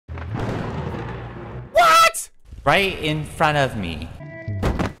right in front of me.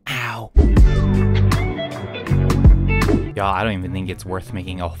 Ow. Y'all, I don't even think it's worth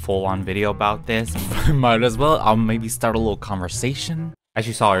making a full-on video about this. Might as well. I'll maybe start a little conversation. As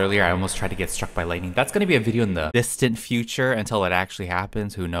you saw earlier, I almost tried to get struck by lightning. That's gonna be a video in the distant future until it actually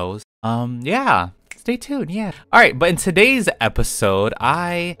happens. Who knows? Yeah. Stay tuned, yeah. Alright, but in today's episode,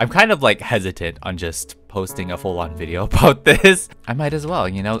 I'm kind of like hesitant on just posting a full-on video about this. I might as well,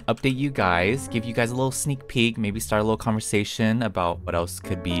 you know, update you guys, give you guys a little sneak peek, maybe start a little conversation about what else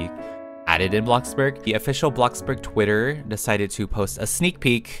could be added in Bloxburg. The official Bloxburg Twitter decided to post a sneak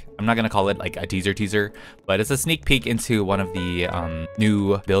peek. I'm not gonna call it like a teaser, but it's a sneak peek into one of the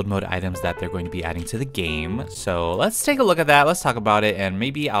new build mode items that they're going to be adding to the game. So let's take a look at that, let's talk about it, and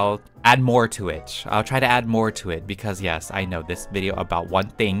maybe I'll add more to it. I'll try to add more to it because yes, I know this video about one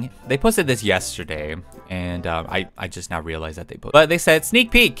thing. They posted this yesterday, and I just now realized that they posted. But they said,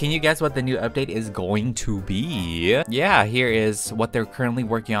 sneak peek, can you guess what the new update is going to be? Yeah, here is what they're currently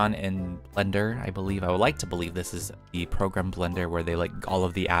working on in Blender, I believe. I would like to believe this is the program Blender where they like all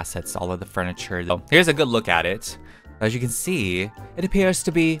of the assets, all of the furniture. So here's a good look at it. As you can see, it appears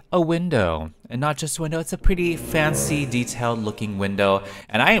to be a window. And not just a window, it's a pretty fancy, detailed looking window.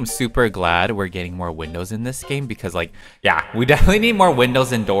 And I am super glad we're getting more windows in this game because like, yeah, we definitely need more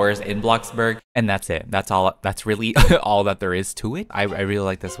windows and doors in Bloxburg. And that's it. That's all. That's really all that there is to it. I really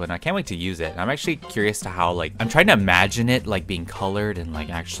like this one. I can't wait to use it. I'm actually curious to how like, I'm trying to imagine it like being colored and like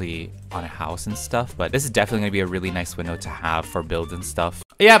actually on a house and stuff. But this is definitely gonna be a really nice window to have for builds and stuff.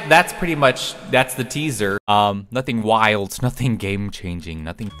 Yep, that's pretty much, that's the teaser. Nothing wild, nothing game changing,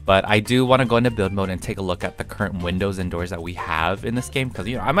 nothing. But I do want to go into build mode and take a look at the current windows and doors that we have in this game, because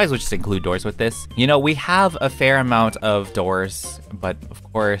you know I might as well just include doors with this. You know, we have a fair amount of doors, but of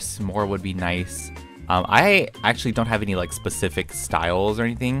course more would be nice. I actually don't have any like specific styles or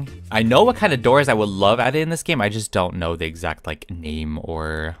anything. I know what kind of doors I would love added in this game. I just don't know the exact like name,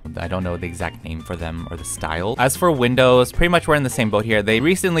 or I don't know the exact name for them or the style. As for windows, pretty much we're in the same boat here. They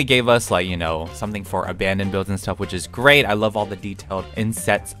recently gave us like, you know, something for abandoned builds and stuff, which is great. I love all the detailed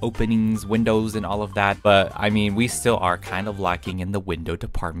insets, openings, windows, and all of that. But I mean, we still are kind of lacking in the window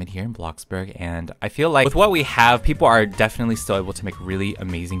department here in Bloxburg. And I feel like with what we have, people are definitely still able to make really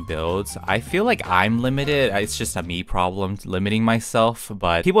amazing builds. I feel like I'm limited. It's just a me problem limiting myself,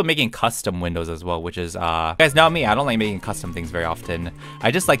 but people making custom windows as well, which is you guys know me, I don't like making custom things very often. I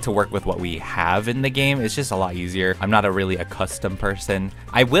just like to work with what we have in the game. It's just a lot easier. I'm not really a custom person.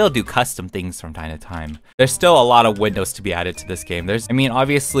 I will do custom things from time to time. There's still a lot of windows to be added to this game. I mean,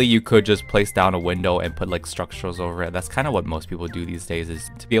 obviously you could just place down a window and put like structurals over it. That's kind of what most people do these days,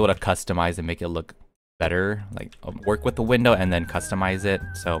 is to be able to customize and make it look better, like work with the window and then customize it.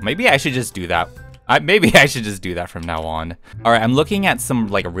 So maybe I should just do that. Maybe I should just do that from now on. All right, I'm looking at some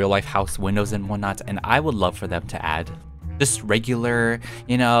like real life house windows and whatnot, and I would love for them to add just regular,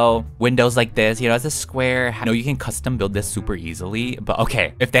 you know, windows like this, you know, as a square. I know you can custom build this super easily, but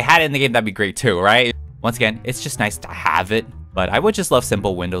okay, if they had it in the game, that'd be great too, right? Once again, it's just nice to have it, but I would just love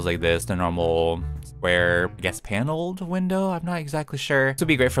simple windows like this, the normal square, I guess, paneled window. I'm not exactly sure. This would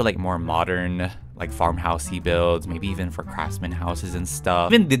be great for like more modern, like farmhousey builds, maybe even for craftsman houses and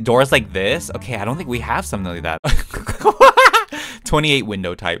stuff. Even the doors like this. Okay, I don't think we have something like that. 28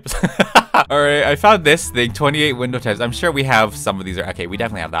 window types. All right, I found this thing, 28 window types. I'm sure we have some of these. Okay, we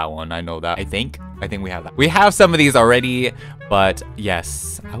definitely have that one. I know that. I think we have that. We have some of these already, but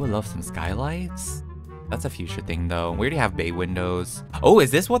yes, I would love some skylights. That's a future thing though. We already have bay windows. Oh,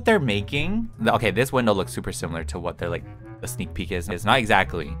 is this what they're making? Okay, this window looks super similar to what they're like, the sneak peek is. It's not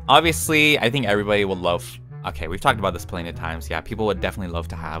exactly. Obviously, I think everybody would love, okay, we've talked about this plenty of times. Yeah, people would definitely love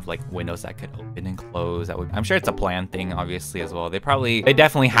to have like windows that could open and close. I'm sure it's a planned thing, obviously, as well. They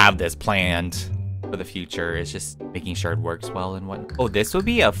definitely have this planned for the future. It's just making sure it works well and what. Oh, this would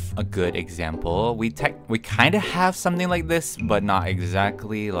be a good example. We kind of have something like this, but not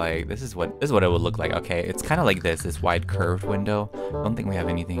exactly. Like this is what it would look like. Okay, it's kind of like this wide curved window. I don't think we have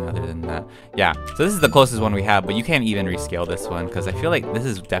anything other than that. Yeah, so this is the closest one we have, but you can't even rescale this one because I feel like this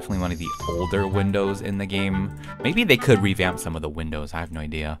is definitely one of the older windows in the game. Maybe they could revamp some of the windows. I have no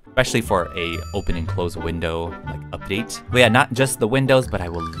idea, especially for a open and close window like update. But yeah, not just the windows, but I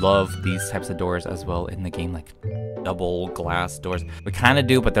would love these types of doors as well in the game, like double glass doors. We kind of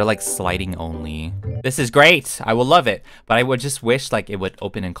do, but they're like sliding only. This is great. I will love it, but I would just wish like it would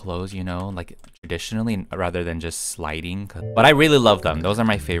open and close, you know, like traditionally rather than just sliding. But I really love them. Those are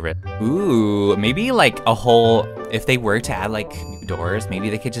my favorite. Ooh, maybe like a whole, if they were to add like new doors,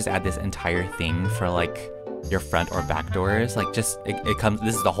 maybe they could just add this entire thing for like your front or back doors. Like just it comes,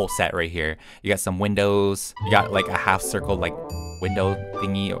 this is the whole set right here. You got some windows, you got like a half circle like window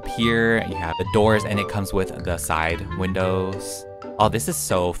thingy up here. You have the doors, and it comes with the side windows. Oh, this is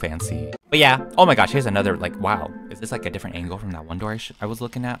so fancy. But yeah, oh my gosh, here's another, like, wow. Is this like a different angle from that one door I was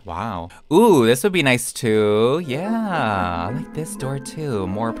looking at? Wow. Ooh, this would be nice too. Yeah, I like this door too.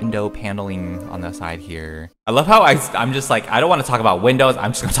 More window paneling on the side here. I love how I'm just like, I don't want to talk about windows.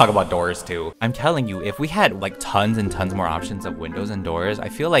 I'm just gonna talk about doors too. I'm telling you, if we had like tons and tons more options of windows and doors, I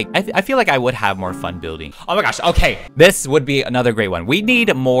feel like I would have more fun building. Oh my gosh, okay. This would be another great one. We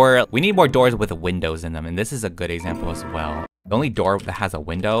need more doors with windows in them, and this is a good example as well. The only door that has a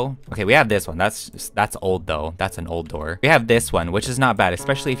window. Okay, we have this one. That's old though. That's an old door. We have this one, which is not bad,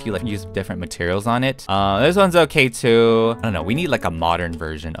 especially if you like use different materials on it. This one's okay too. I don't know. We need like a modern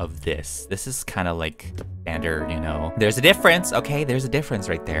version of this. This is kind of like standard, you know. There's a difference. Okay, there's a difference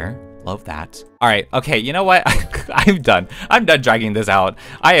right there. Love that. All right, okay, you know what? I'm done. I'm done dragging this out.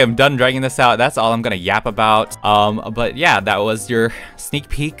 I am done dragging this out. That's all I'm gonna yap about. But yeah, that was your sneak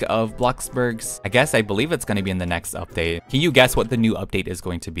peek of Bloxburg's. I believe it's gonna be in the next update. Can you guess what the new update is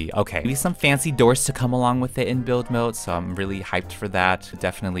going to be? Okay, maybe some fancy doors to come along with it in build mode, so I'm really hyped for that.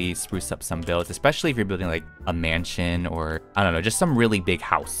 Definitely spruce up some builds, especially if you're building like a mansion or, I don't know, just some really big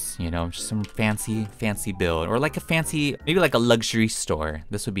house, you know, just some fancy build, or like a fancy, maybe like a luxury store.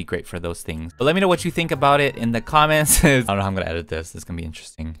 This would be great for those things. But let me know what you think about it in the comments. I don't know how I'm gonna edit this. It's gonna be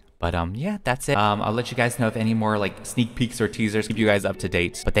interesting. But yeah, that's it. I'll let you guys know if any more like sneak peeks or teasers, keep you guys up to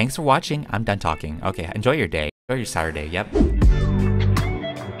date. But thanks for watching. I'm done talking. Okay, enjoy your day. Enjoy your Saturday. Yep.